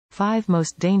5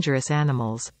 most dangerous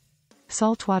animals.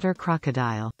 Saltwater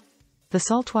crocodile. The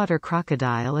saltwater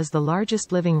crocodile is the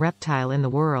largest living reptile in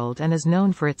the world and is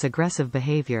known for its aggressive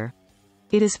behavior.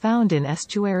 It is found in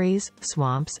estuaries,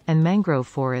 swamps, and mangrove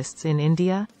forests in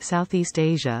India, Southeast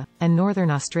Asia, and northern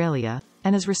Australia,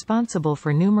 and is responsible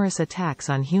for numerous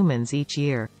attacks on humans each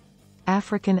year.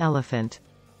 African elephant.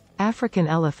 African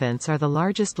elephants are the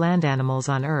largest land animals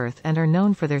on Earth and are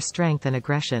known for their strength and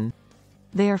aggression.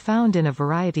 They are found in a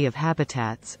variety of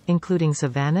habitats, including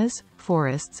savannas,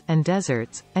 forests, and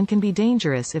deserts, and can be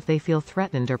dangerous if they feel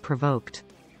threatened or provoked.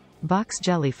 Box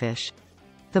jellyfish.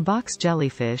 The box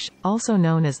jellyfish, also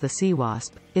known as the sea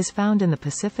wasp, is found in the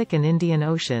Pacific and Indian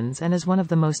Oceans and is one of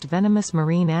the most venomous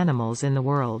marine animals in the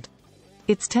world.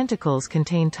 Its tentacles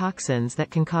contain toxins that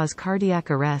can cause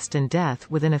cardiac arrest and death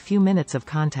within a few minutes of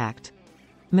contact.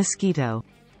 Mosquito.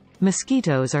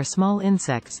 Mosquitoes are small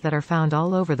insects that are found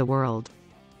all over the world.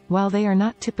 While they are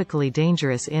not typically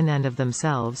dangerous in and of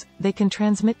themselves, they can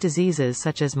transmit diseases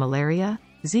such as malaria,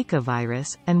 Zika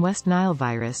virus, and West Nile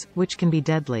virus, which can be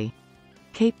deadly.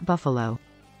 Cape buffalo.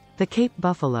 The Cape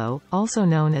buffalo, also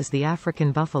known as the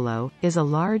African buffalo, is a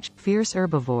large, fierce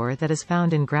herbivore that is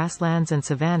found in grasslands and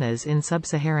savannas in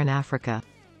sub-Saharan Africa.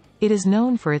 It is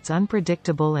known for its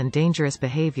unpredictable and dangerous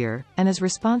behavior, and is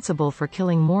responsible for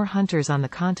killing more hunters on the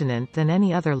continent than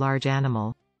any other large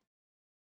animal.